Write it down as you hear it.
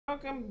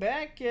Welcome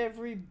back,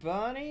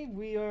 everybody.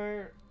 We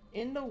are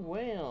in the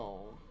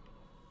whale,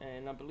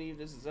 and I believe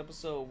this is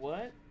episode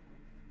what?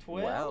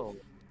 12. Well,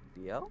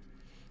 yep.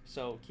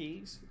 So,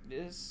 Keegzs,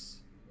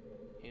 this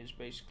is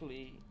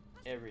basically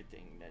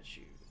everything that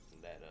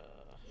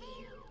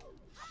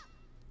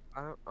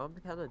I'm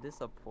kind of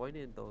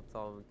disappointed though,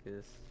 Tom,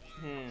 because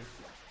hmm.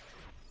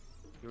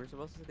 you were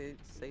supposed to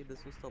say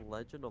this was the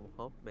Legend of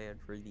Humpman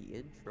for the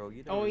intro.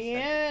 You Oh never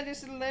said. yeah,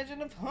 this is the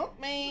Legend of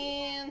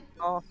Humpman.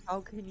 Oh,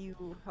 how can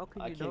you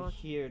I can not?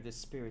 hear the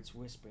spirits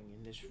whispering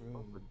in this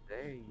Oh, room.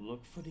 dang.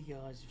 Look for the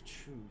eyes of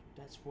truth.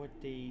 That's what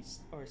they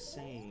are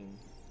saying.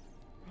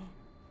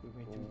 We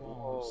went through Whoa.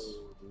 walls.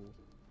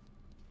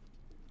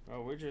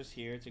 Oh, we're just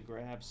here to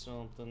grab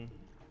something.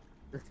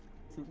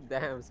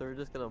 Damn, so we're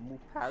just gonna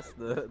move past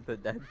the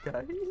dead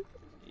guy.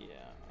 Yeah,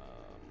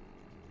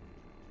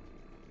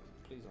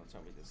 please don't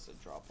tell me this is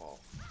a drop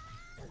off.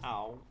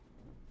 Ow.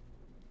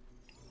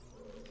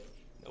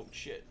 Oh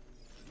shit.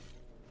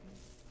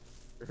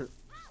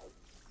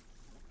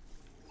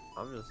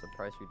 I'm just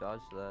surprised we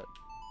dodged that.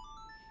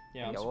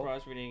 Yeah, Hey, I'm yo,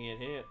 surprised we didn't get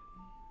hit.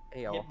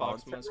 hey, yo, Hitbox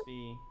Haunter, must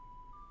be...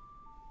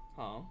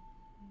 Huh?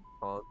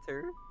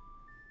 Haunter,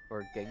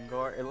 or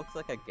Gengar. It looks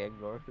like a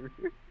Gengar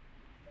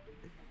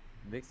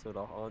mixed with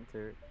a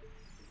Haunter.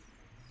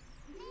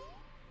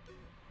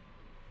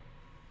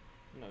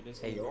 No, this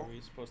Hey, ain't where yo.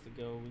 we're supposed to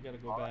go. We gotta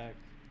go back.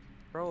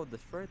 Bro,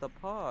 destroy the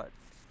pot.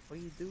 What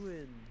are you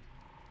doing?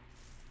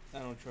 I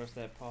don't trust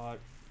that pod.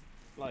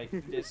 Like,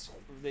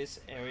 this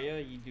area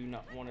you do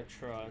not want to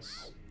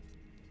trust.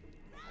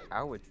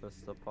 I would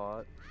trust the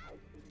pot.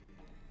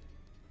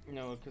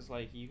 No, because,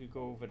 like, you could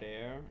go over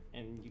there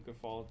and you could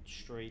fall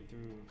straight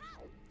through.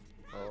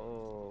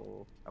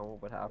 Oh, and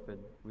what would happen?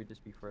 We'd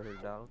just be further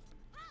down.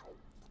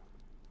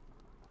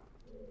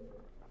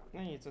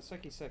 Hey, it's a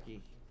sucky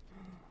sucky.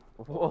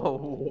 Whoa,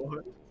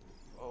 what?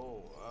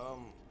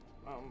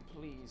 Oh,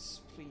 please,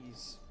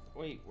 please.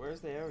 Wait,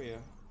 where's the area?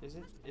 Is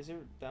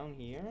it down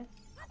here?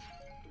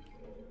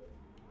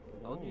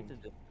 No No. need to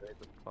destroy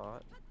the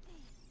pot.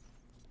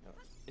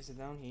 Is it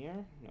down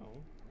here?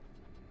 No.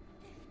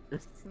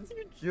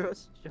 You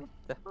just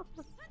jumped down.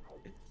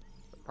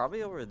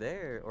 Probably over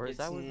there, or is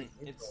that where the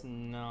it's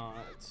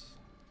not.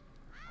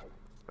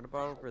 What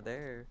about over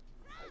there?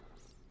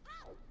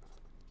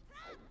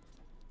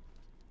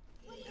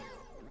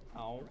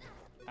 Ow.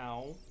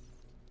 Ow.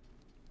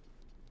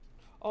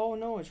 Oh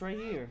no, it's right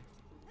here.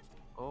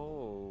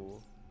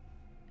 Oh.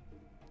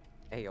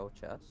 Hey, yo,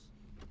 chess.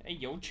 Hey,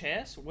 yo,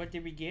 chess, what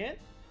did we get?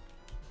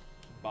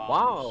 Wow.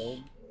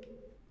 Bombs.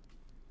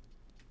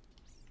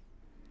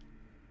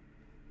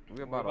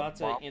 We're We're about to about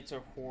to bomb. enter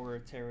horror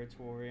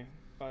territory,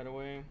 by the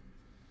way.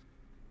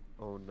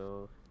 Oh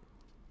no.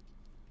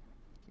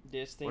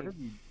 This What thing are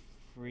we?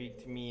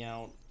 freaked me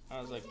out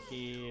as a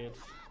kid.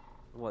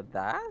 What,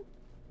 that?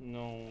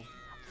 No,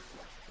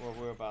 what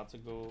we're about to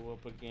go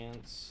up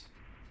against.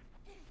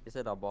 Is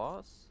it a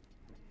boss?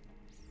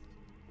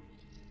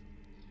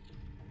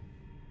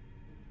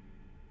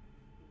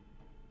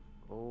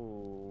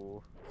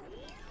 Oh.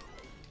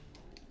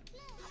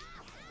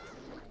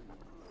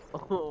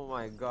 Oh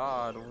my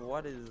god,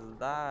 what is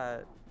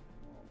that?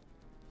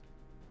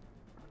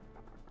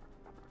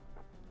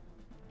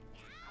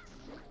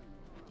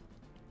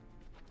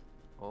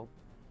 Oh,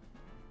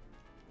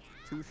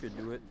 two should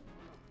do it.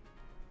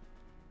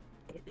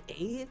 An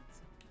eight?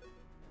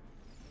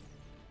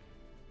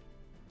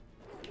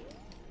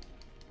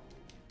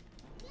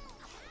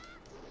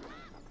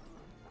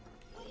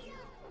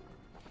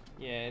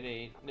 Yeah, it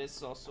ain't. This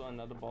is also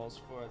another boss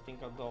for, I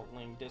think, Adult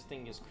Link. This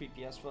thing is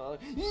creepy as fuck.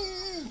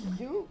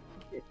 You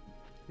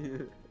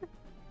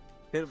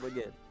Hit him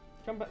again.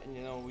 come back.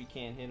 You know, we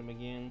can't hit him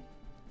again.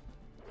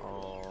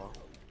 Oh.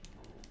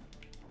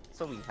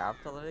 So we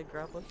have to let it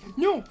grab us?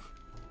 No!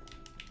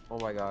 Oh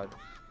my god.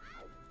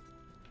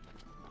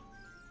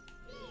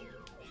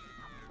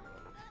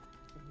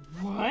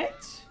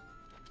 What?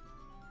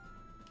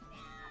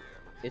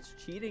 It's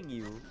cheating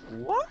you.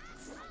 What?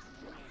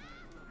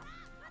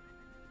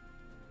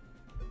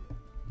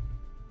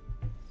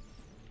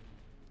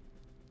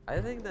 I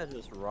think that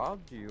just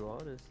robbed you,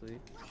 honestly.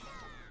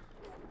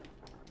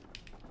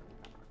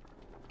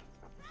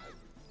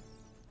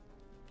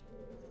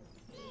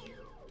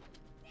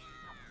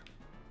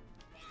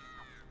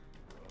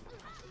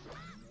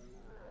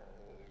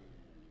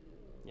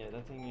 Yeah,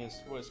 that thing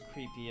was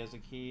creepy as a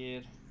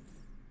kid.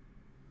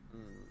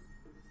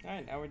 Mm.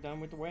 Alright, now we're done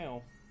with the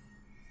whale.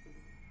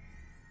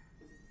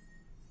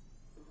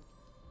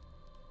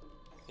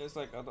 There's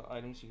like other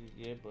items you could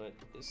get, but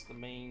it's the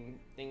main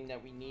thing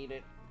that we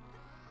needed.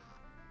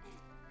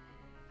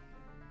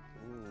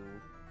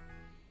 Ooh.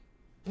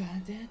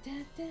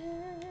 Ba-da-da-da.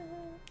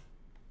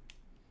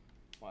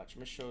 Watch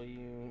me show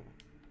you.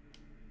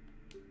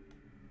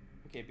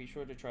 Okay, be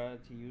sure to try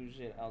to use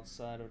it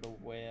outside of the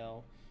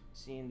whale.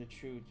 Seeing the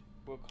truth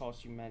will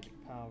cost you magic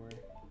power.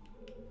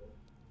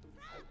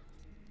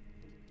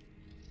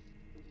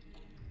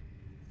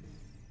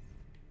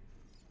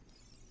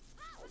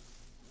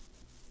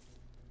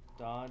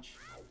 Dodge.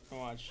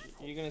 Watch,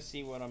 you're gonna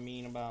see what I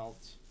mean about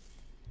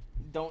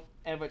Don't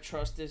ever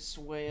trust this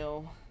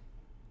whale.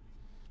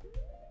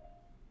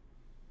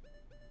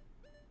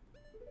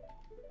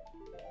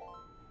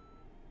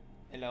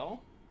 Hello?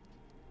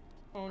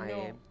 Oh I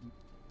no. am.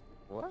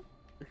 What?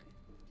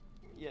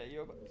 Yeah,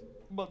 you're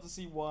about to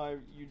see why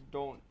you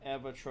don't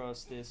ever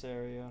trust this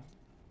area.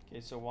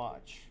 Okay, so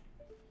watch.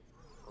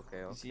 Okay,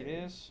 You see okay.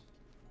 this?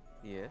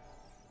 Yeah.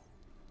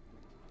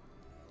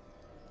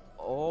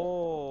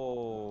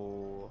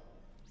 Oh.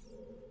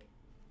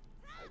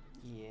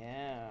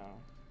 Yeah.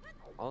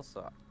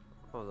 Also,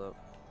 hold up.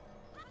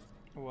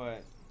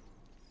 What?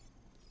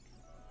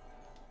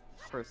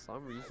 For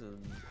some reason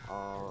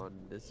on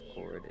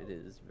Discord, it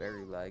is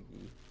very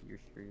laggy. Your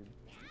stream.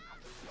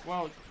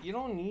 Well, you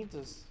don't need to.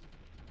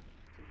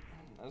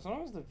 As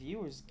long as the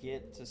viewers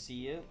get to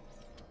see it.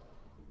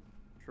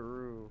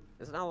 True.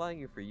 It's not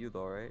lagging for you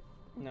though, right?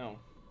 No,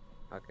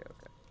 Okay,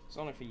 okay. it's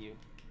only for you.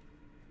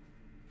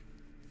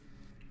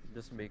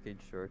 Just making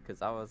sure,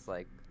 cause I was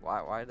like,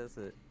 why does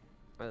it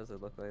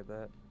look like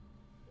that?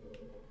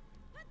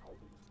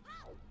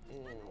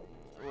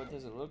 What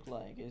does it look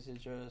like? Is it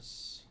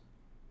just?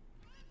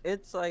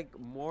 It's like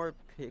more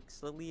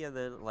pixely and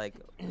then like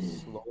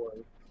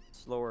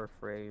slower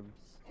frames.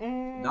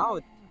 Now Mm,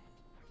 it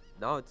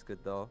now it's good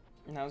though.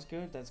 Now it's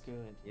good. That's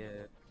good.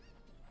 Yeah.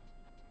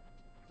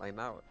 Like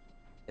now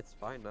it's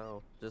fine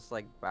now. Just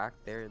like back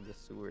there in the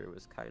sewer it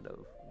was kind of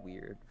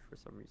weird for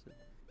some reason.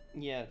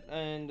 Yeah,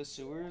 and the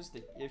sewers.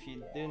 If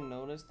you didn't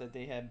notice that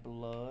they had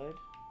blood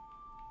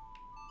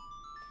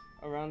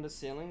around the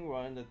ceiling,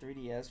 while in the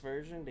 3DS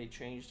version they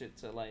changed it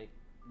to like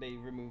they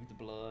removed the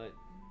blood.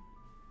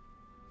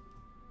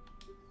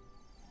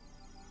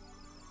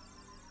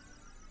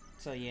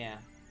 So yeah,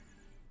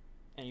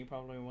 and you're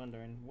probably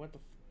wondering what the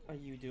are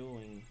you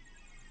doing?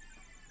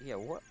 Yeah,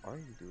 what are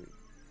you doing?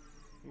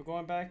 We're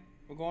going back.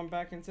 We're going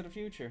back into the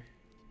future.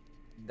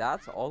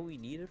 That's all we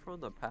needed from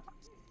the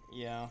past?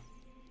 Yeah.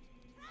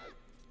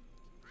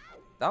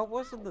 That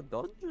wasn't the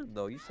dungeon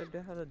though. You said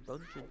they had a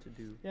dungeon to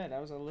do. Yeah,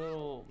 that was a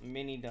little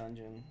mini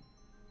dungeon.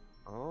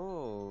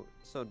 Oh,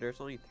 so there's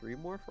only 3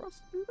 more for us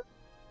to do that?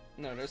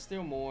 No, there's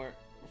still more.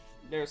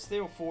 There's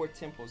still 4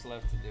 temples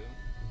left to do.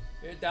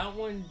 That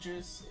one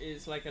just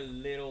is like a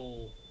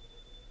little,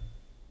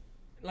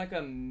 like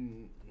a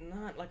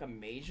not like a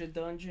major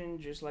dungeon,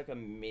 just like a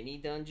mini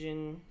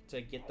dungeon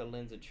to get the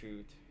lens of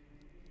truth.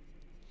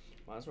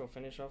 Might as well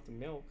finish off the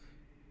milk.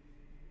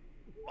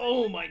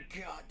 Oh my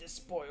god, this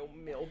spoiled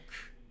milk.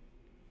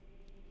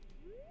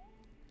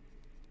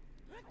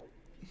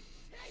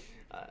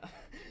 Uh,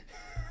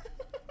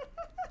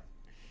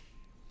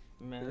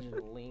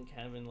 Imagine Link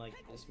having like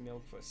this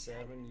milk for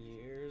 7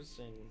 years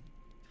and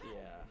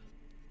yeah.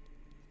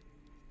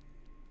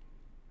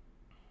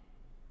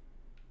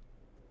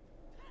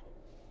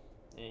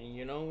 And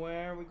you know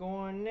where we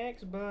going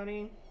next,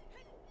 buddy?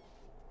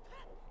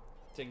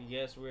 Take a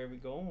guess where we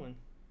going.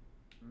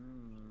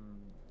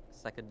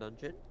 Second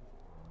dungeon?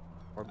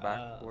 Or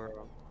back where?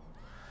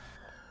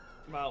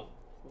 About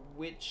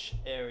which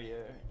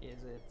area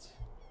is it?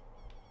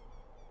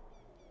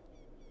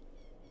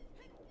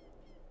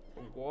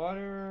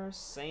 Water,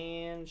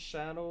 sand,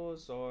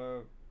 shadows,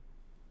 or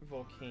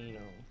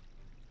volcano?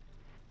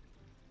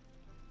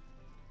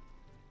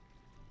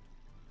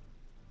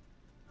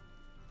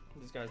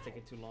 This guy's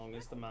taking too long.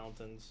 It's the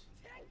mountains.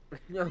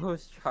 I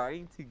was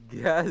trying to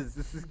guess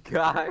this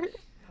guy.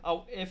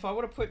 Oh, if I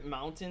would have put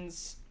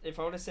mountains, if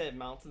I would have said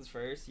mountains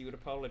first, you would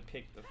have probably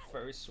picked the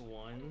first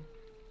one.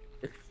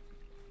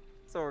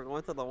 So we're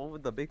going to the one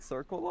with the big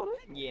circle on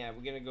it? Yeah,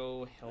 we're gonna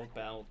go help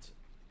out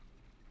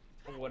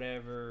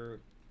whatever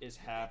is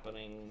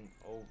happening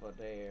over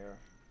there.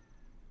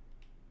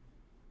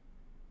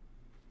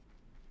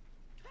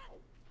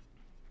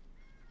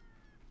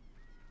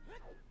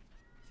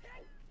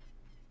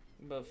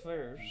 But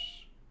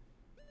first,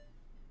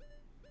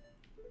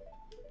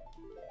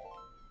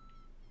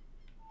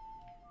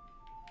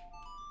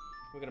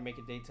 we're gonna make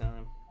it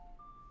daytime.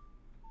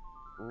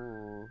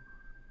 Ooh.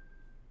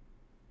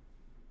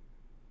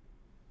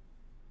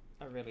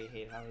 I really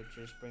hate how it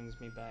just brings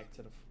me back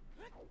to the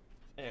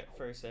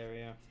first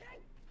area,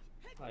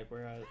 like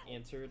where I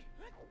entered.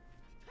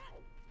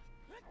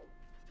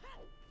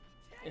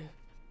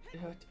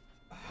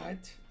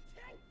 What?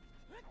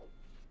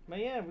 But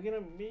yeah, we're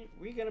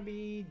gonna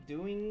be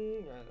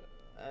doing.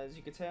 As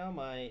you can tell,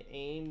 my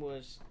aim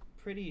was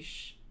pretty.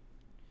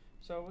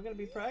 So we're gonna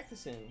be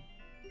practicing.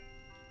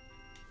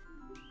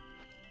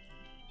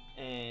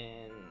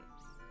 And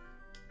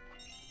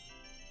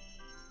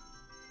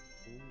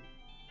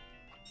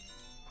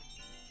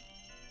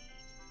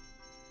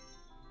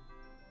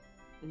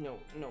no,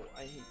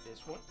 I hate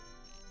this one.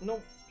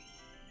 No.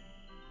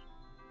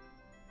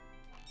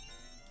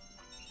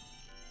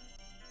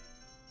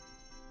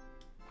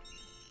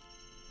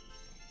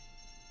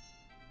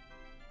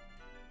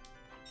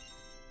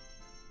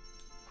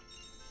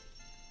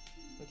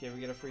 Okay, we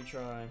get a free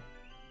try.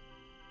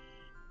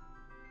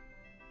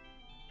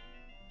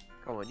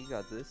 Come on, you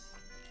got this.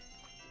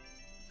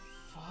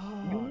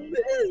 Fuck. You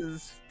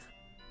missed!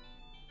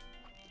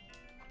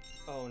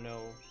 Oh no.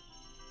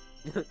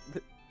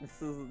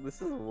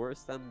 This is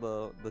worse than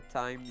the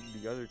time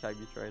the other time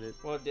you tried it.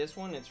 Well, this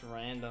one it's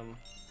random.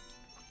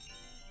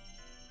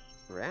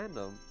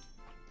 Random.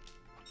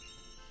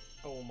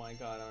 Oh my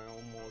god, I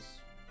almost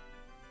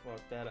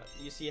fucked that up.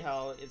 You see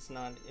how it's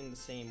not in the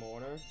same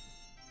order?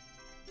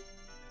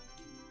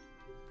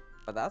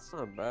 But that's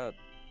not bad.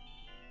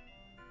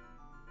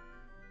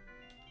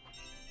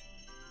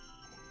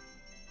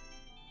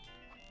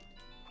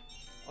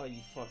 Are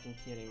you fucking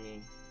kidding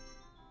me?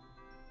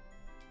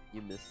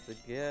 You missed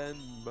again,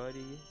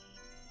 buddy.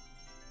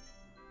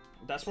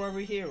 That's why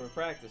we're here, we're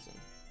practicing.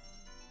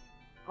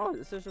 Oh,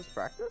 this is just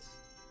practice?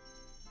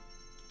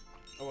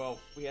 Well,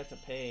 we have to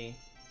pay.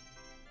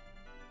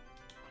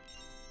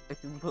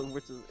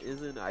 Which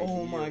isn't ideal.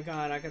 Oh my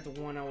god, I got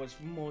the one I was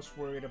most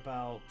worried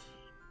about.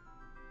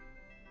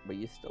 But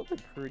you still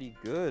did pretty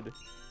good.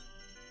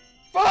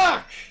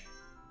 Fuck!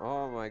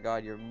 Oh my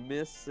god, you're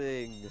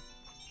missing.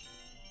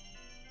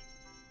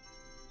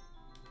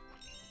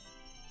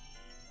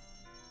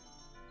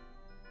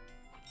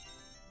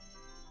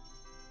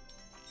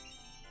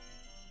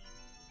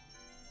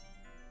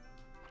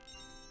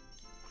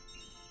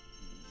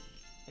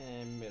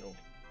 And middle.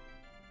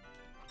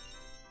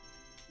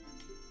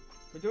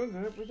 We're doing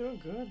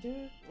good,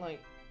 dude.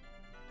 Like,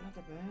 not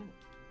that bad.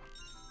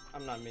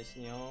 I'm not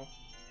missing y'all.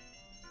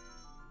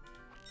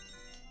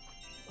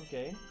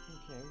 Okay,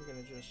 we're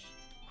gonna just...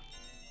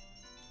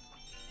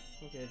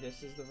 Okay,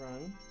 this is the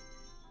run.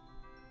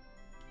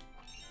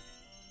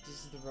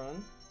 This is the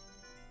run.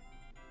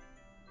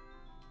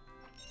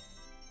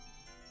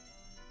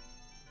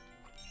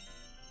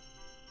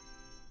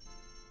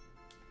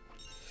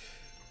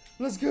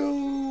 Let's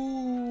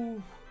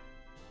go!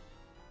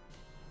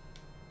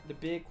 The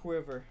big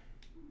quiver.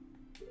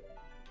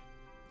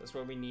 That's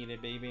what we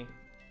needed, baby.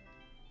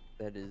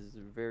 That is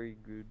very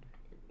good.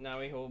 Now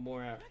we hold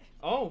more out.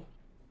 Oh!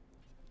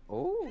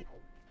 Oh! I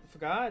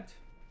forgot.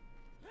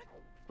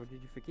 What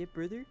did you forget,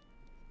 brother?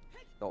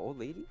 The old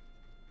lady?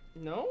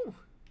 No.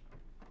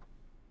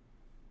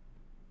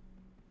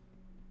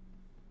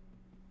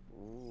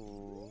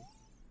 Ooh.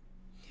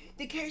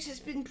 The curse has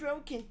been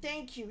broken.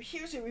 Thank you.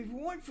 Here's a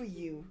reward for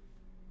you.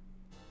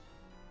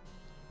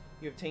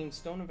 You obtain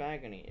Stone of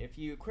Agony. If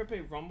you equip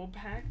a Rumble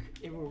Pack,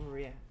 it will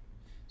react.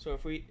 So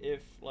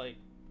if like,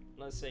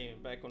 let's say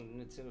back on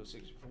Nintendo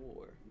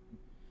 64,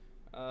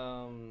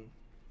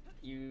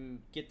 you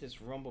get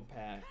this Rumble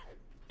Pack,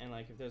 and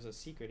like if there's a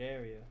secret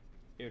area,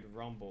 it would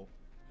rumble.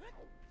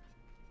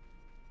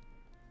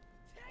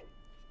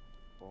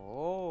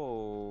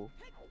 Oh.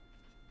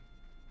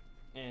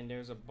 And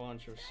there's a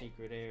bunch of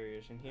secret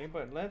areas in here,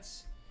 but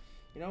let's,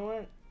 you know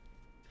what?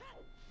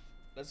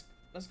 Let's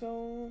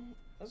go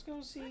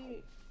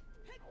see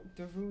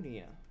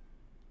Darunia.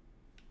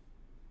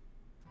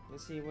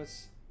 Let's see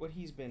what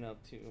he's been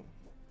up to.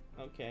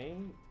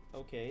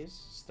 Okay,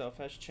 stuff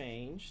has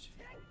changed.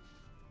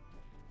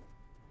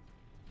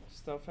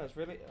 Stuff has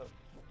really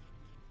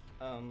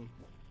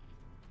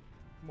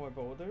more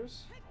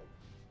boulders.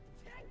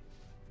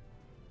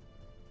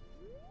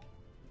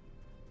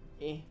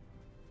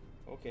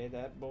 Okay,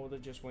 that boulder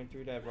just went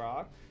through that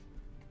rock.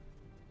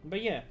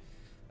 But yeah,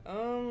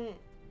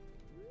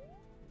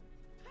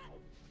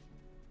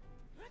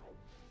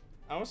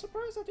 I was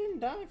surprised I didn't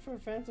die for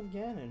Phantom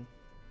Ganon.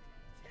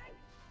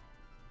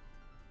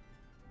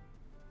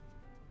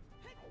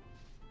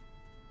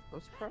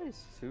 I'm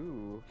surprised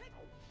too.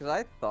 Because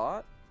I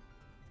thought...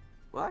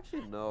 Well,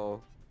 actually,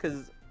 no.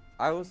 Because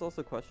I was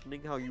also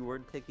questioning how you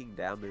weren't taking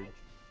damage.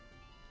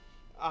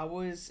 I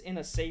was in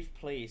a safe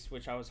place,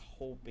 which I was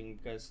hoping,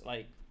 because,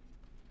 like...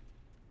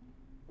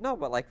 No,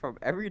 but, like, from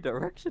every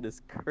direction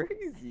is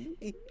crazy.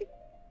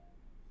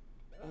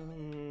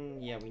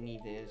 Yeah, we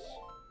need this.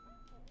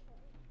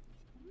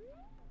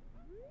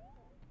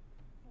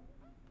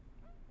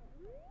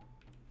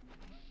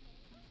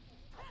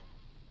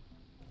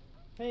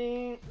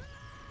 Hey.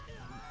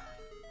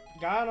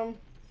 Got him.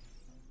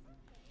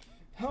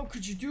 How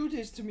could you do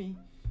this to me?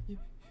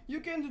 You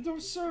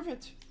Ganondorf's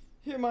servant.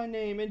 Hear my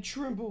name and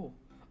tremble.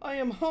 I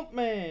am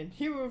Humpman,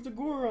 hero of the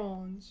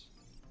Gorons.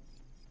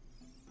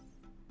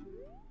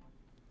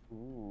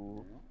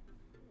 Ooh.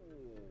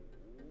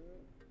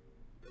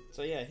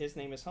 So yeah, his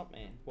name is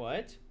Humpman.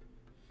 What?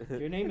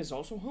 Your name is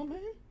also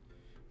Humpman?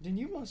 Then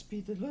you must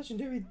be the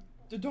legendary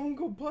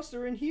Dodongo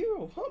Buster and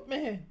hero,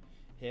 Humpman.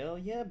 Hell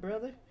yeah,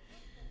 brother.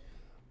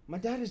 My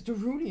dad is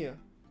Darunia.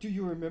 Do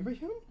you remember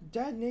him?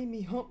 Dad named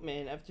me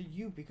Humpman after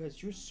you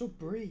because you're so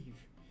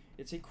brave.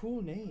 It's a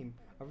cool name.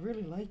 I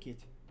really like it.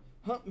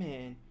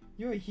 Humpman,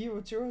 you're a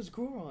hero to us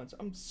Gorons.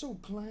 I'm so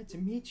glad to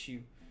meet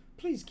you.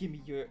 Please give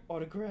me your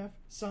autograph.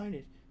 Sign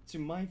it to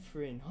my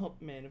friend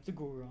Humpman of the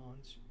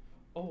Gorons.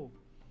 Oh,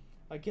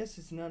 I guess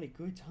it's not a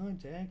good time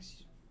to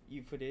ask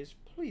you for this.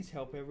 Please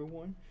help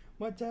everyone.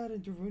 My dad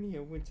and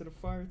Darunia went to the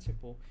fire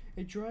temple.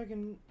 A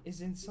dragon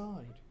is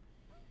inside.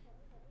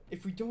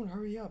 If we don't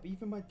hurry up,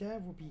 even my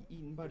dad will be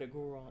eaten by the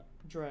Goron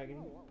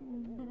dragon.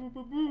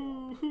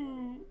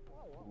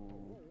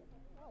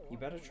 You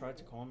better try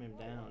to calm him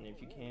down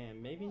if you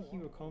can. Maybe he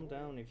will calm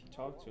down if you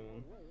talk to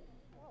him.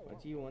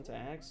 What do you want to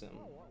ask him?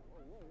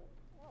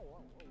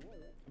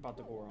 About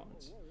the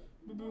Gorons.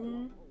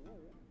 Boo-boo.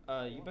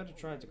 You better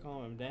try to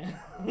calm him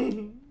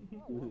down.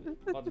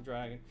 About the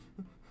dragon.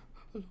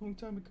 A long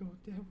time ago,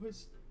 there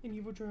was an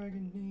evil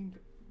dragon named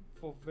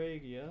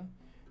Volvagia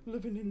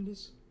living in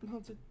this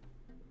mountain.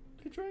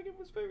 The dragon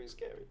was very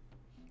scary.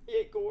 He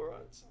ate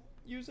Gorons.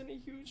 Using a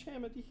huge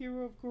hammer, the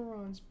hero of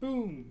Gorons,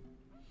 boom,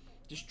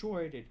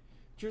 destroyed it.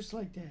 Just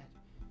like that.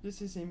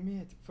 This is a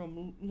myth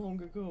from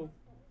long ago,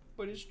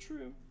 but it's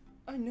true.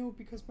 I know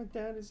because my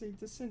dad is a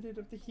descendant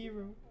of the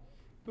hero.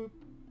 Boo.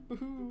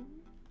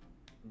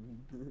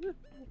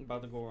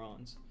 About the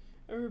Gorons.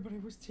 Everybody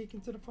was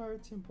taken to the fire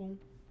temple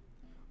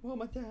while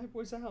my dad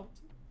was out.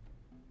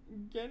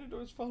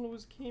 Ganondorf's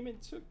followers came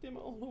and took them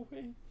all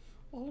away.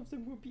 All of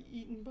them will be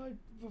eaten by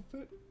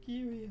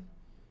Valkyria.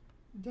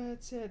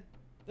 Dad said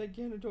that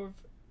Ganondorf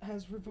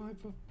has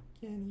revived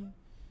Valkyria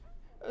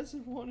as he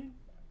wanted.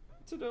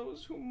 To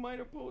those who might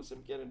oppose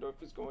him,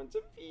 Ganondorf is going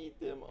to feed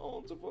them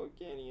all to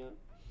Valkyria.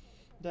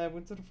 Dad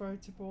went to the fire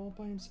temple all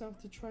by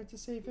himself to try to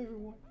save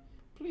everyone.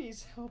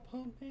 Please help,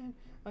 huh, man?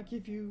 I'll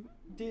give you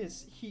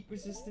this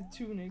heat-resistant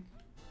tunic.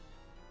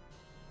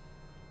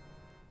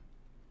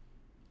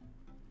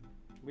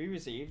 We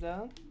received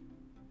that?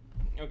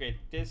 Okay,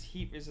 this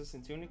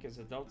heat-resistant tunic is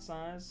adult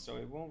size, so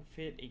it won't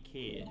fit a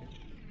kid.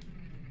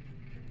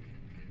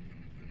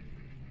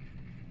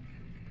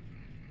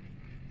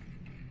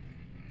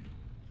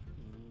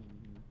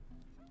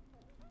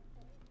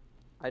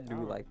 I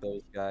do like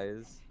those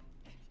guys.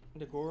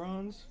 The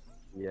Gorons?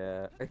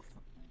 Yeah. Okay,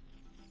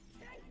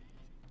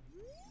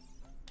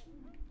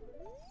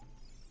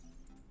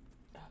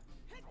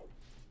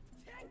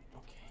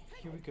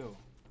 here we go.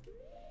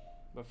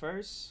 But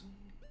first,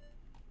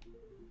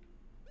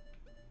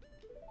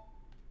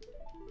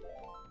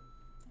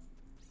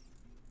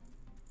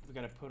 we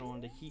gotta put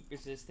on the heat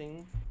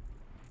resisting.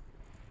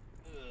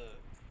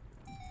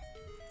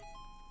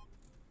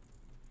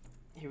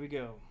 Here we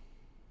go.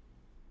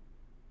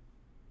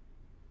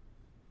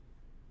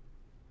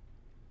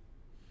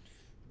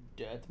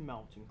 Death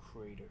Mountain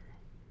Crater.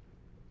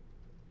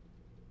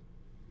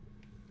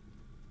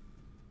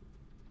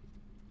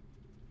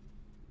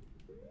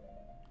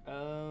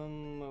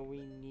 We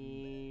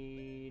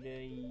need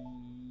a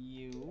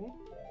U.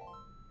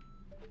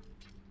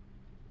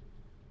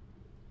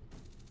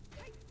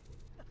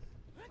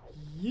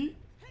 Yeet.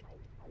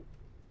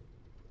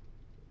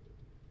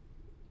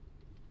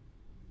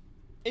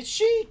 It's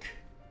Sheik!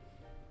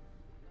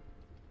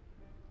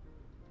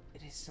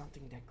 It is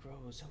something that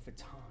grows over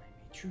time,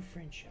 a true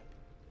friendship,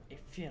 a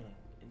feeling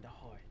in the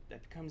heart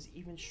that becomes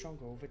even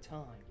stronger over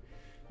time.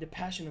 The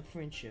passion of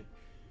friendship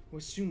will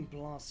soon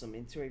blossom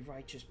into a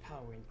righteous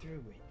power, and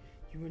through it,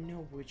 you will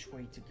know which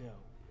way to go.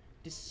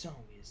 This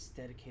song is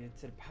dedicated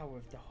to the power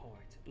of the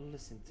heart.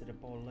 Listen to the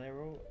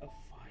Bolero of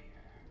Fire.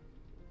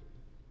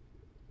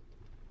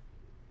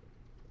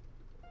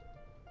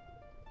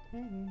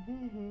 Dun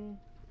dun dun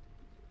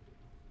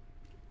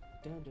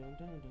dun dun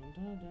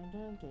dun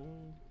dun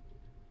dun.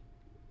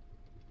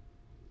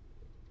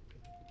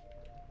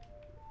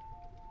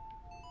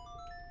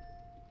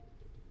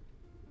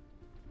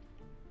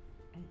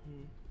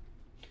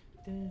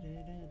 Da da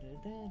da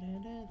da da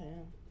da da.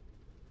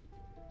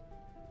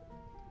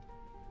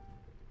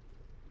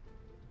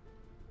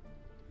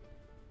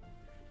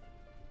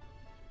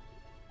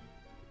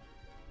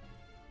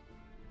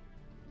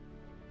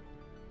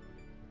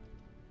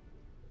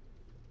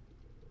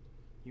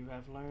 You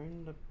have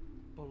learned the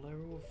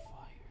Bolero of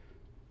Fire.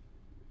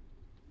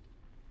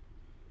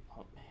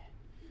 Oh man,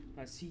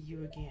 I see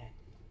you again.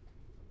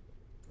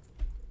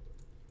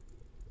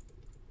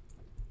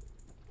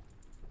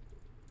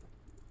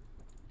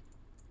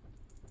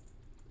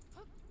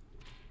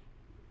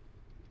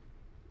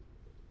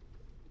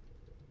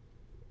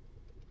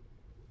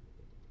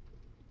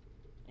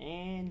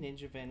 And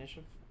Ninja Vanish,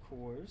 of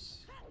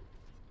course.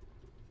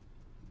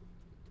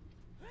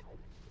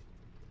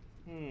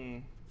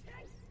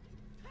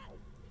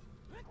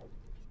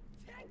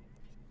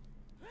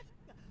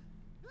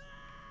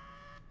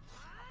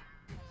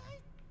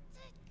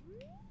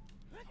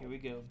 Here we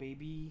go,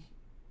 baby.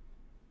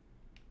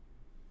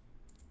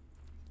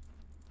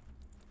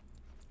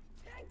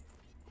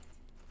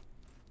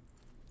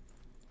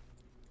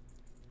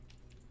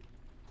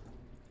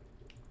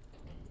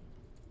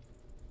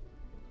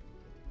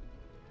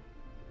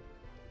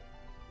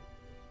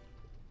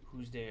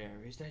 Who's there?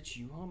 Is that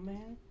you,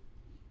 Huntman?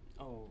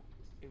 Oh,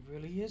 it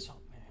really is, Huntman.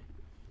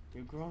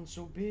 You've grown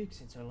so big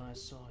since I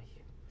last saw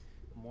you.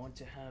 I want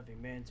to have a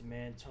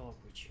man-to-man talk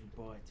with you,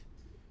 but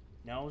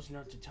now's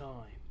not the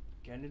time.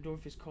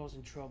 Ganondorf is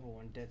causing trouble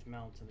on Death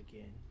Mountain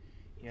again.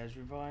 He has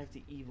revived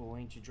the evil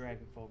ancient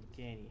dragon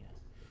Volcania.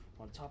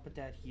 On top of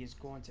that, he is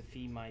going to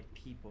feed my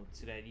people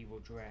to that evil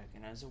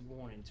dragon as a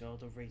warning to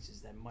other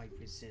races that might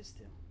resist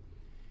him.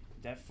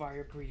 If that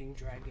fire-breathing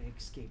dragon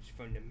escapes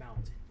from the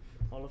mountain,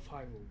 all of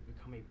Hyrule will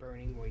become a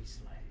burning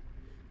wasteland.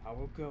 I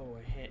will go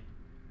ahead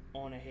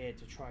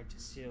to try to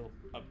seal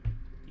up the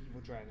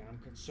evil dragon. I'm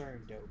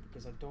concerned though,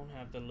 because I don't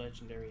have the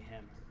legendary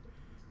hammer.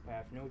 but I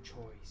have no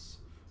choice.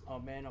 Oh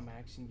man, I'm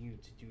asking you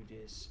to do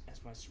this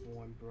as my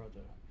sworn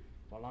brother.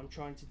 While I'm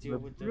trying to deal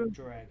with the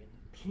dragon,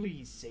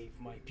 please save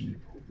my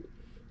people.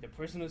 The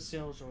prisoner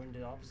cells are in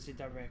the opposite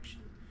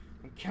direction.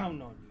 I'm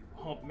counting on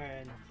you, Hump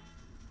Man.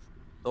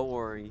 Don't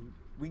worry.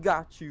 We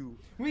got you.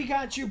 We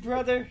got you,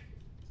 brother!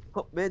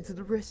 Hump man to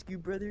the rescue,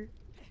 brother.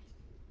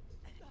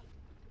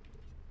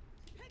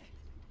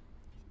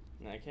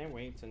 I can't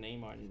wait to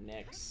name our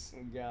next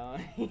guy.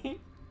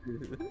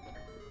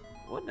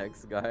 What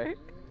next guy?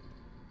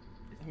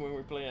 When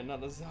we play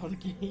another Zelda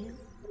game.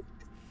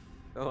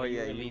 Oh Are you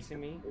yeah, releasing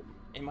me?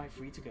 Am I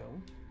free to go?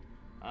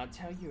 I'll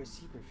tell you a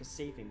secret for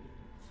saving me.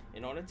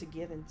 In order to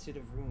get into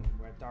the room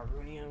where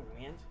Darunia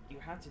went, you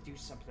have to do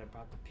something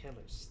about the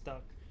pillars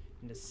stuck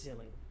in the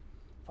ceiling.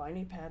 Find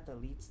a path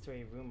that leads to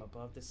a room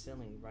above the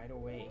ceiling right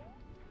away.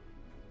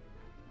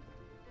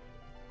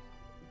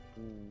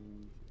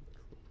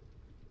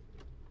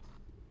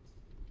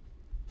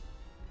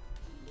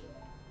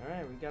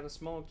 Alright, we got a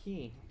small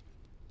key.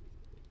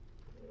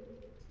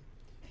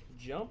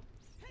 Jump,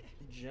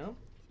 jump,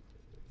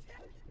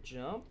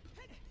 jump,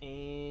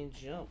 and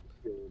jump.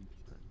 Oh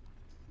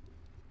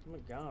my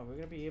god, we're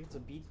gonna be able to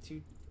beat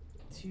two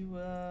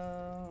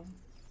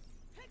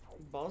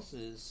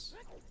bosses.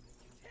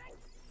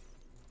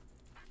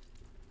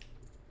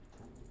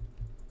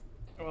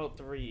 Well,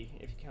 three,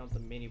 if you count the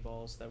mini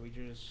balls that we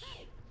just...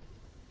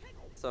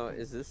 So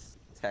is this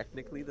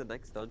technically the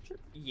next dungeon?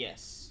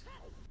 Yes.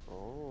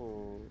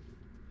 Oh.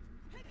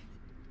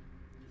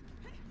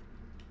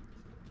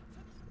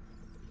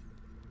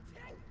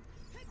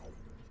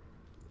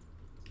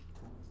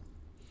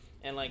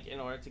 And like, in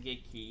order to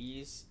get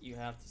keys, you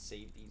have to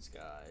save these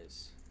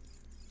guys.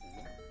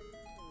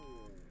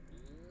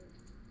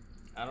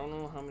 I don't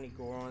know how many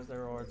Gorons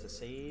there are to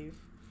save.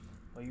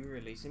 Are you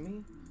releasing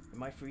me?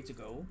 Am I free to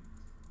go?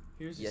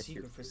 Here's a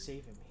secret for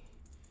saving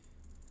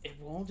me. A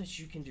wall that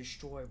you can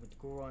destroy with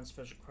Goron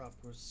special crop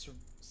will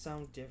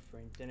sound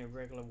different than a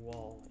regular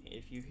wall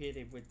if you hit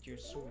it with your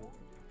sword.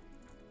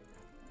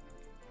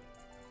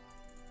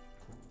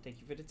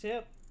 Thank you for the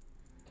tip.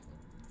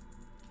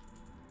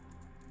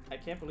 I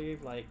can't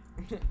believe, like,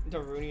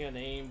 Darunia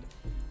named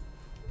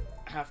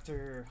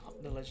after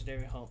the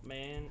legendary Hump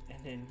Man,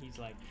 and then he's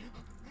like,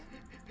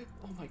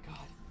 oh my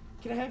god,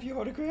 can I have your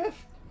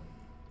autograph?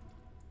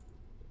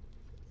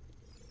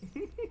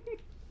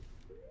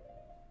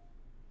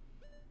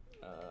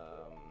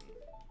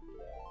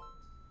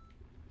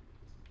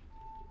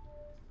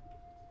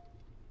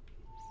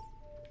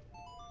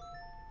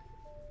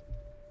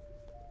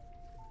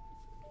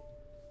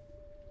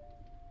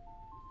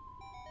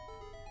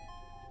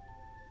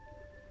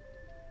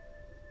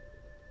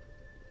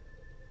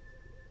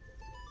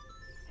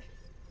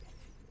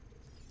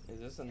 Is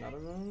this another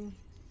room?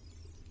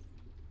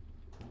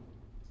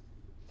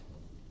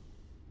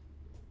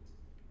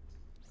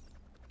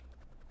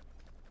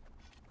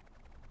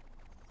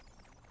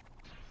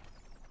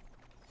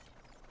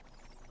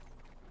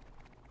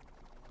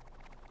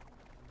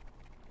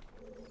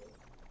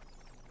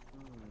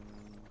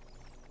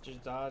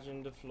 Just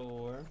dodging the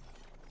floor.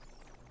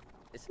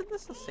 Isn't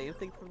this the same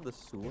thing from the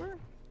sewer?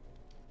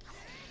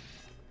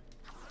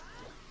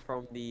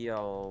 From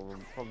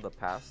the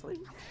past link?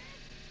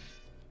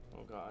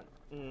 Oh god.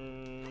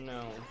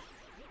 No.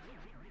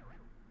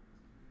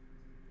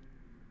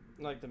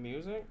 Like the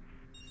music?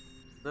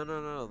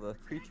 No, the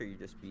creature you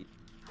just beat.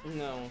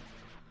 No.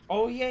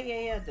 Oh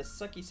yeah, the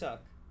sucky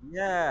suck.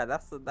 Yeah,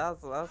 that's what I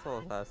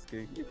was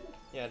asking.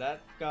 Yeah,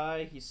 that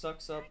guy, he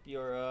sucks up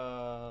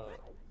your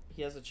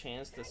he has a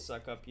chance to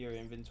suck up your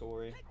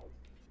inventory.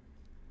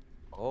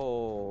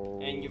 Oh.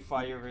 And your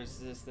fire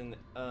resistant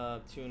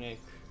tunic.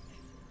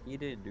 He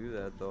didn't do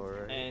that though,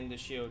 right? And the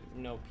shield.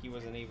 Nope, he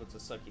wasn't able to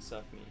sucky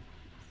suck me.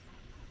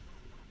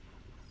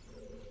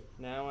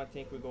 Now I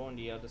think we go on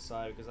the other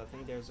side because I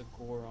think there's a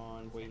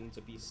Goron waiting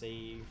to be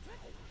saved.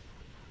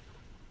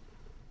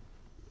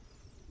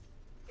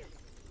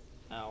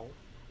 Ow.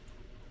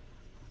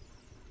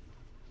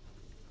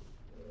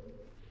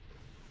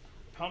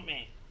 Pump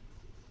me!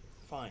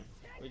 Fine.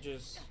 We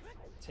just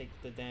take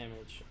the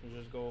damage and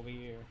just go over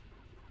here.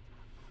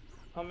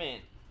 Pump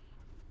me!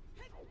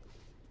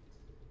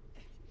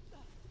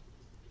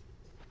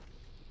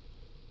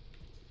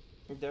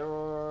 There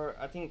are,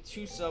 I think,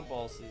 2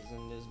 sub-bosses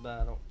in this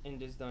battle, in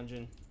this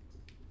dungeon.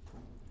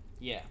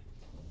 Yeah.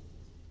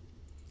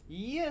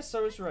 Yes,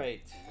 I was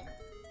right.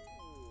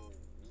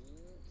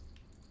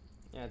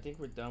 Yeah, I think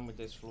we're done with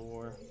this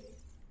floor.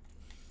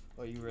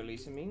 Are you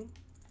releasing me?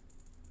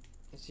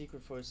 A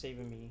secret for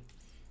saving me.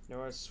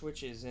 There are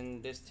switches in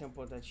this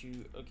temple that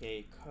you,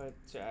 okay, cut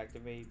to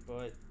activate,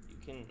 but you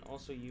can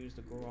also use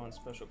the Goron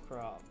special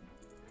crop.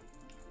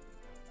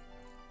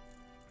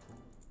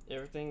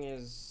 Everything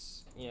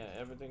is, yeah,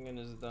 everything in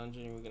this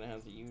dungeon we're gonna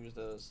have to use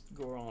the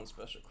Goron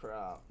special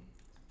crop.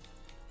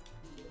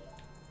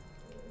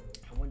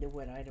 I wonder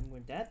what item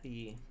would that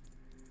be?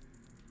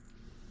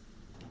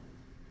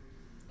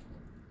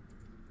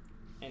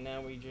 And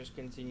now we just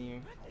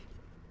continue.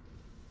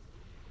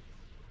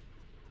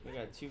 We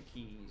got 2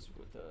 keys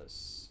with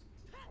us.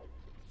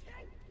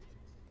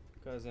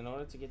 Because in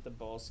order to get the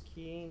boss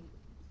key,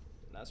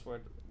 that's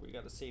where we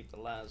gotta save the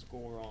last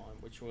Goron,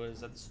 which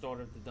was at the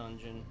start of the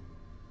dungeon.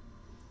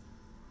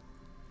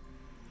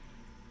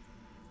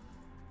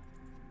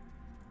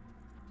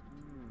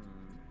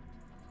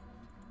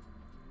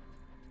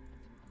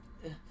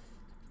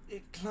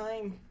 It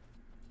climb.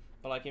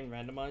 But like in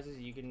randomizers,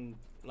 you can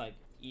like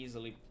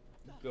easily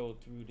go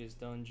through this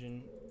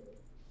dungeon.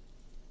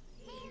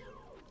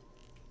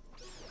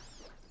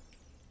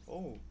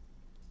 Oh,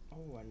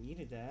 oh, I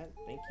needed that.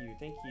 Thank you,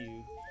 thank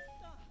you.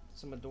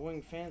 Some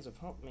adoring fans of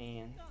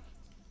Humpman.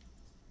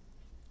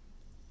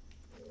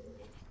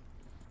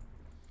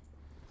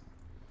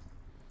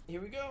 Here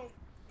we go.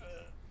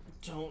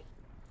 Don't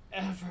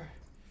ever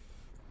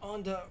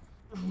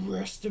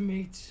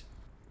underestimate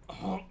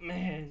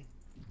Humpman.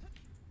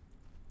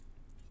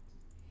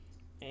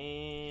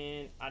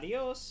 And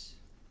adios.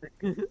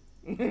 Thank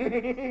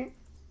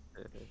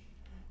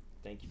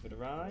you for the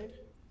ride.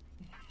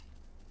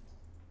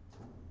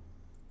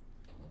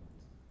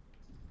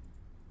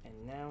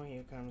 And now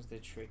here comes the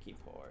tricky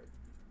part.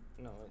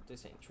 No,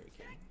 this ain't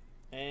tricky.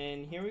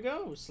 And here we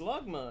go,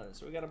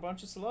 Slugmas. We got a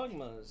bunch of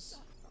Slugmas.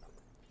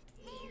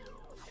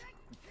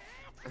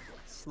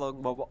 Slug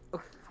my ball.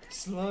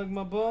 Slug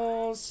my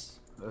balls.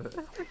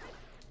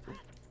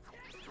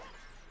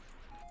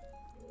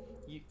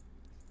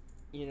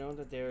 You know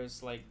that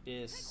there's like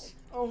this.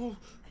 Oh,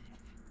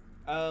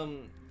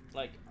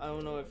 like I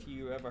don't know if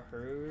you ever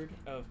heard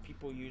of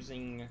people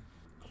using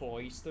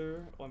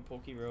Cloister on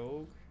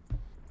Pokerogue.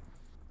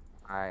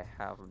 I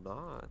have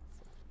not.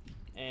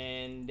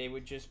 And they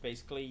would just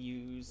basically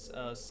use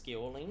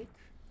Skill Link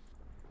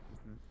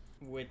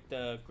with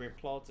the Grip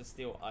Claw to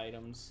steal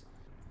items.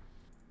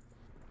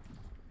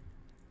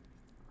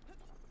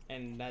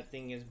 And that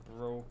thing is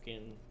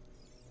broken.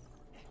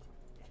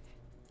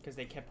 Because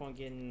they kept on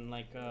getting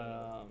like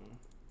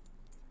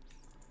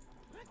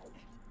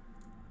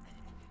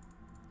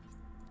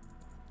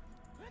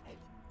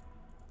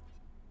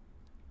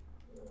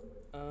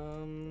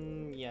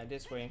yeah,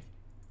 this way.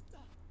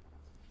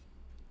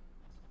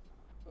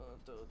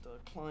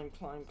 Climb.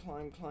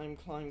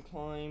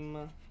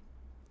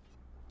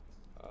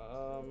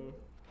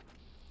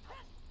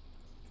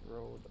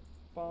 Throw the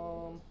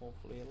bomb.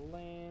 Hopefully it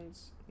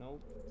lands.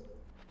 Nope.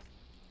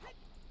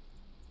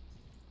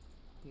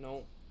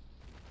 Nope.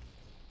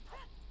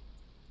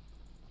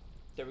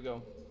 There we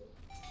go.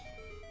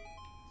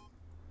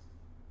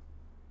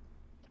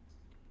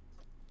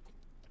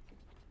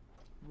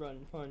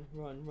 Run.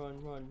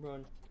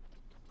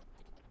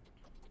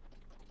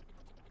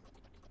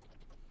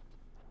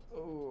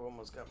 Oh,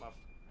 almost got my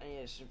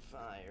ass in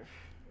fire.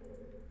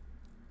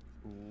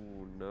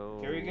 Ooh,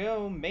 no. Here we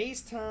go,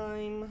 maze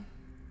time.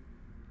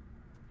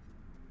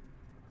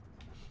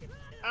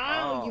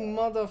 Ow, you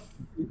mother...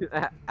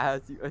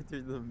 As you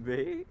enter the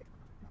maze?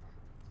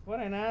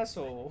 What an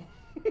asshole.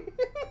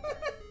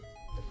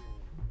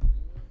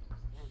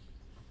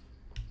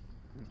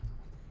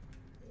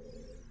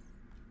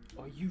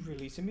 Are you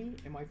releasing me?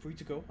 Am I free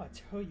to go? I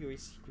tell you a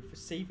secret for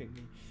saving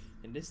me.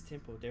 In this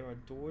temple, there are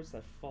doors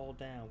that fall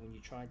down when you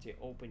try to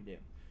open them.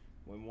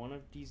 When one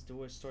of these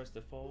doors starts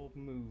to fall,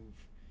 move.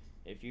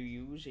 If you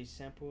use a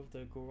sample of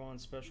the Goron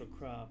special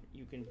crop,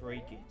 you can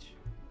break it.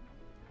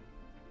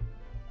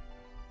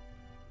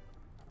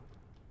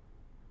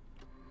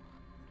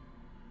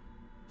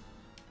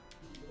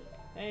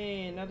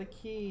 Hey, another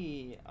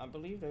key. I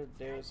believe that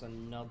there's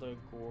another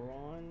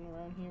Goron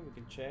around here. We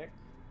can check.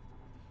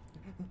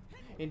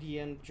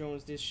 Indiana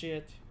Jones this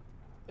shit.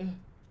 Okay,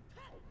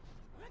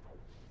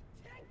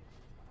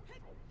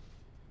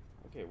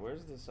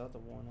 where's this other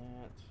one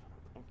at?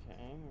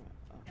 Okay.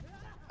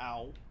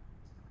 Ow.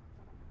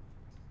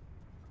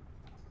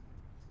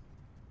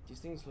 These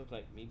things look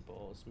like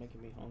meatballs,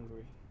 making me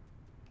hungry.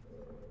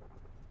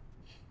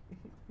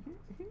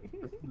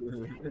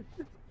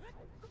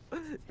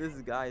 This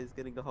guy is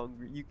getting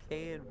hungry. You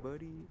can,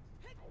 buddy.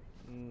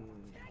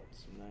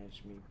 Some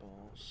nice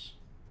meatballs.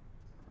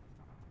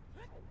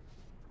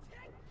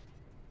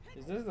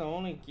 Is this the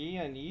only key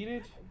I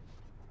needed?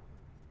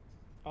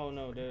 Oh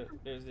no,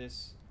 there's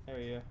this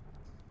area.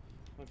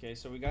 Okay,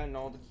 so we gotten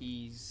all the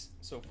keys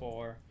so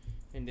far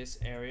in this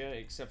area,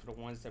 except for the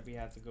ones that we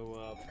have to go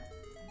up.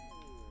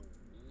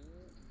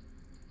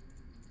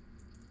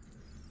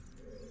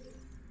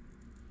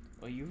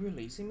 Are you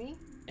releasing me?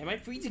 Am I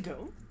free to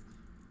go?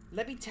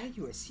 Let me tell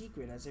you a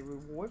secret as a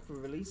reward for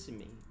releasing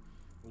me.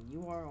 When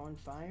you are on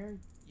fire,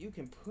 you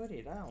can put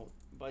it out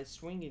by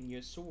swinging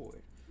your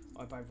sword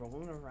or by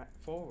rolling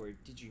forward.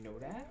 Did you know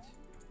that?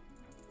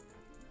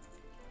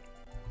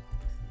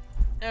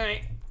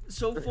 Alright,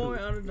 so far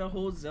out of the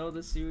whole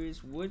Zelda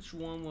series, which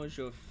one was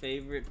your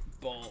favorite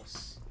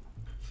boss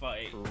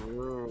fight?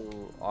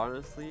 Ooh,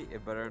 honestly,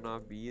 it better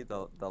not be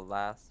the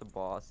last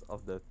boss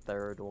of the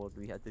third one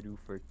we had to do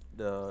for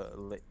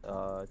the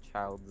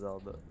child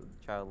Zelda,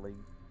 child Link.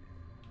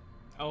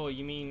 Oh,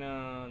 you mean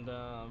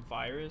the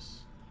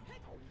virus?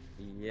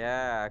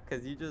 Yeah,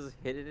 cause you just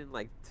hit it in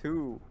like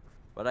 2.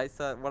 But I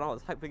said when I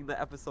was hyping the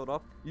episode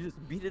up, you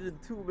just beat it in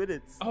 2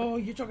 minutes. Oh,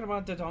 you're talking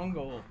about the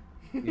dongle.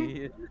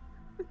 Yeah,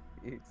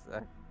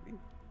 exactly.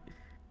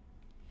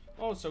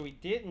 Oh, so we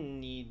didn't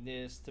need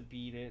this to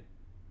beat it.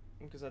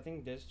 Because I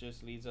think this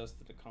just leads us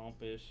to the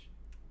compish.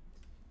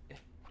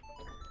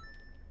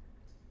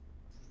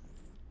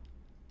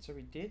 So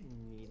we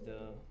didn't need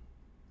the...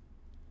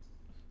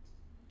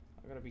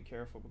 I gotta be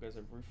careful because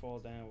if we fall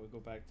down, we go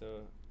back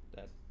to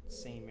that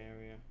same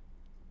area.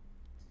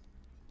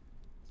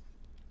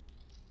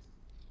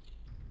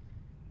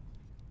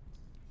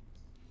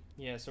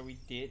 Yeah, so we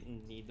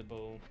didn't need the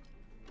bow.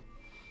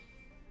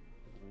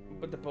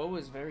 But the bow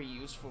is very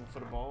useful for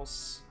the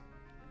boss.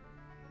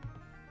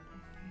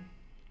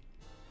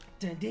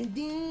 Dun dun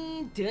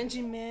dun!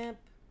 Dungeon map!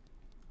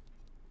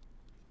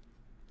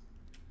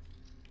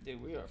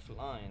 Dude, we are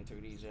flying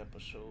through these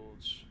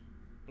episodes.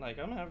 Like,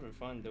 I'm having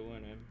fun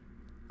doing it.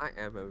 I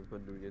am having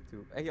fun doing it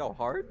too. Hey, yo,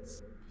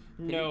 hearts?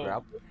 Can you No.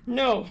 grab them?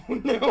 No,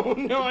 no,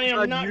 no, I am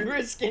Not not you.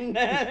 risking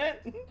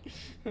that!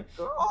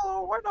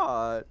 Oh, why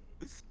not?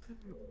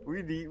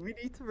 We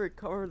need to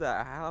recover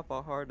that half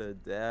a heart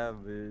of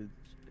damage.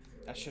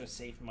 I should have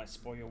saved my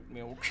spoiled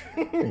milk.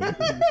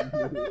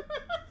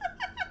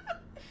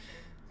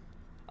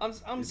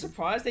 I'm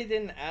surprised they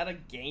didn't add a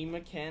game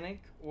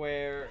mechanic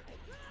where...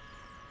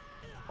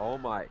 Oh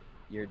my,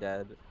 you're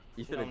dead.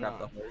 You should No, have I'm grabbed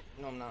the not. heart.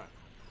 No, I'm not.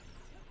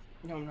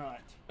 No, I'm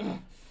not.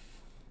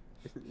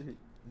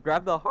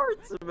 Grab the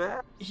hearts,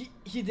 man.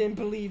 He didn't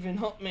believe in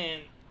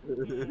Huntman.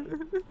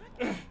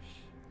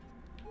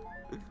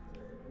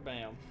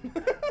 Bam.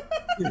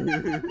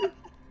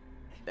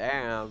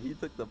 Damn, he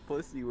took the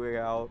pussy way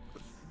out.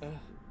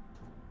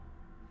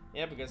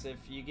 Yeah, because if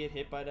you get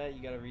hit by that,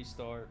 you gotta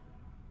restart.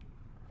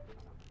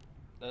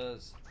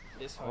 Does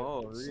this hurt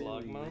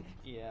Slugma? Really?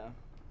 Yeah.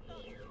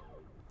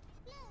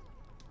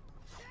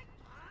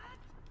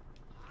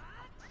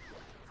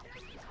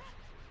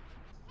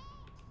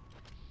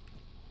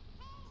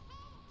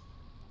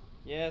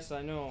 Yes,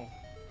 I know.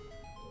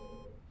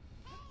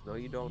 No,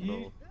 you don't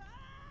know.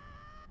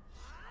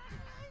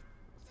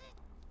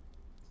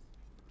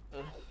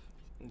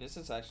 This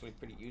is actually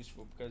pretty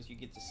useful because you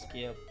get to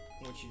skip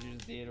what you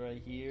just did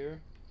right here.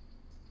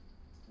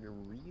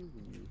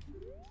 Really?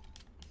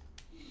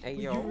 Hey,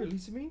 Will yo. you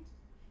release me?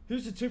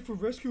 Here's a tip for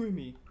rescuing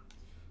me.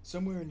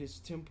 Somewhere in this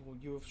temple,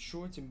 you're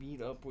sure to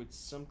meet up with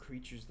some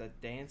creatures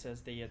that dance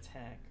as they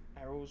attack.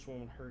 Arrows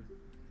won't hurt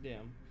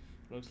them.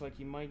 Looks like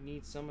you might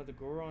need some of the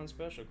Goron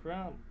special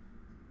crown.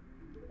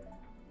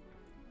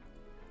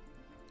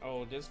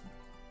 Oh, this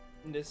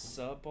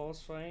sub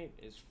boss fight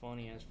is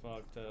funny as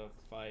fuck to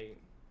fight.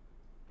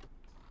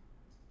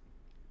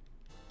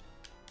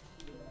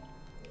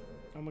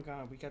 Oh my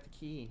god, we got the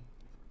key.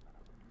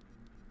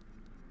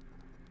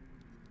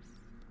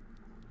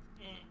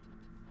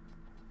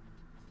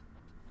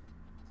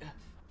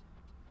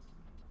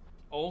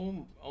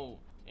 Oh,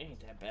 ain't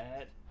that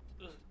bad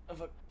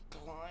of a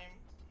climb.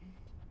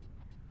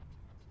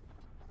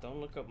 Don't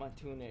look up my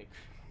tunic.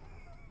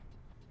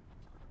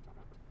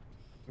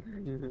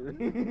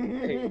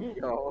 Hey,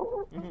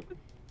 yo.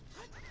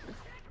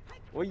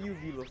 What you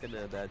be looking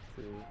at that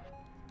too?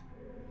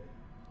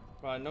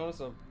 Well, I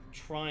noticed a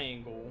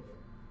triangle.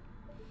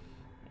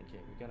 Okay,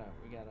 we gotta.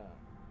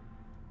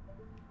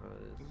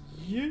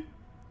 Yeah.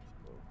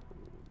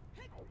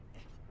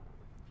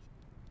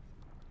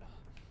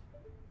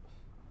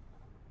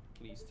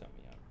 Please tell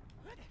me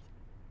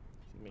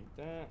I make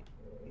that,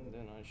 and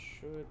then I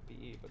should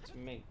be able to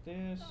make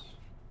this.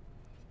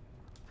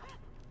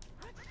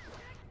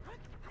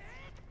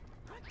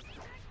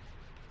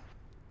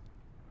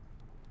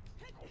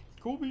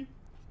 Kobe.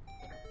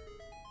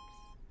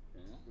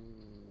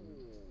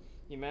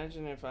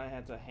 Imagine if I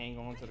had to hang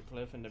on to the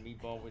cliff and the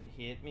meatball would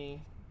hit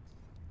me.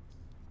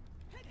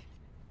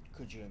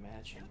 Could you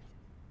imagine?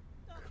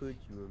 Could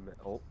you imagine?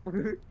 Oh.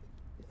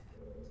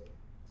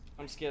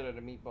 I'm scared of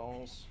the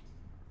meatballs.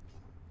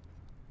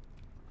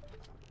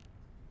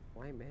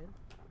 Why, man?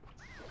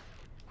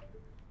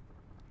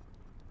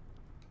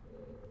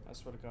 I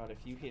swear to God,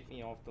 if you hit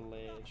me off the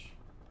ledge.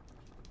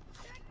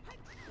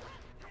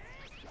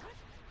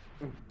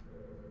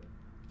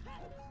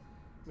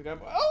 We got.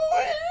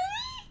 Oh!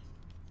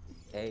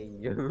 Hey,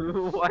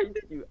 why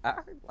did you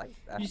act like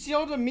that? You see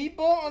all the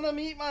meatball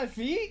underneath my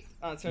feet?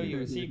 I'll tell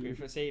you a secret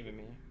for saving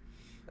me.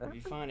 If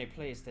you find a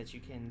place that you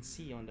can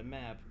see on the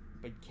map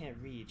but can't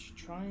reach,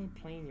 try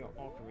playing your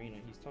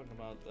ocarina. He's talking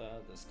about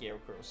the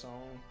Scarecrow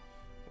song,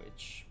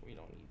 which we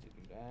don't need to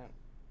do that.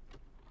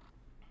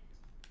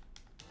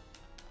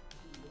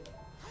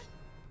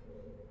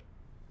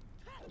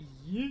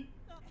 Yeah.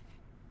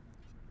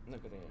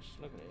 Look at this.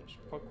 Look at this.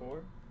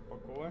 Parkour.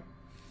 Parkour.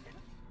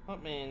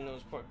 Huntman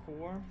knows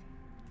parkour.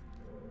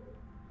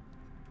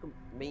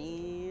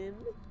 Man,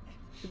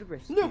 to the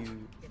rescue. Nope.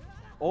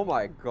 Oh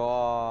my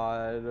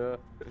god.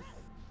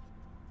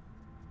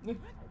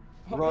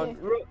 Run,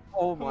 run.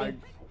 Oh my.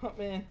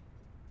 Huntman.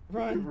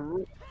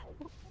 Run.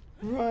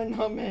 Run,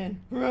 Huntman.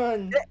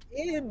 Run. Get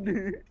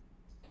in.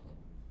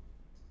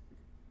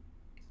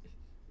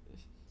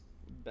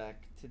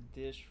 Back to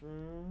this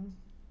room.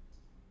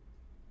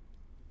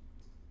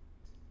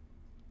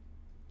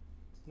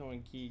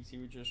 Knowing Keegzs, he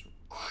would just.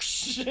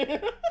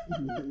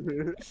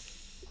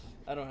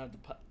 I don't have the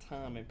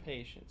time and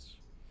patience.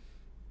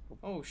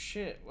 Oh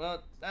shit.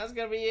 Well, that's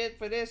gonna be it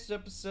for this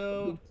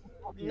episode.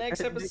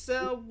 Next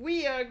episode,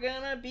 we are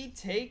gonna be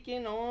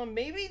taking on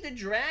maybe the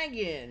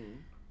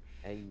dragon.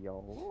 Hey,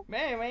 yo.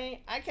 Man,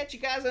 I catch you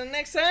guys on the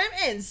next time,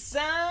 and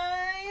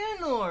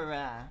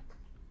sayonara.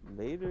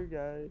 Later,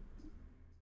 guys.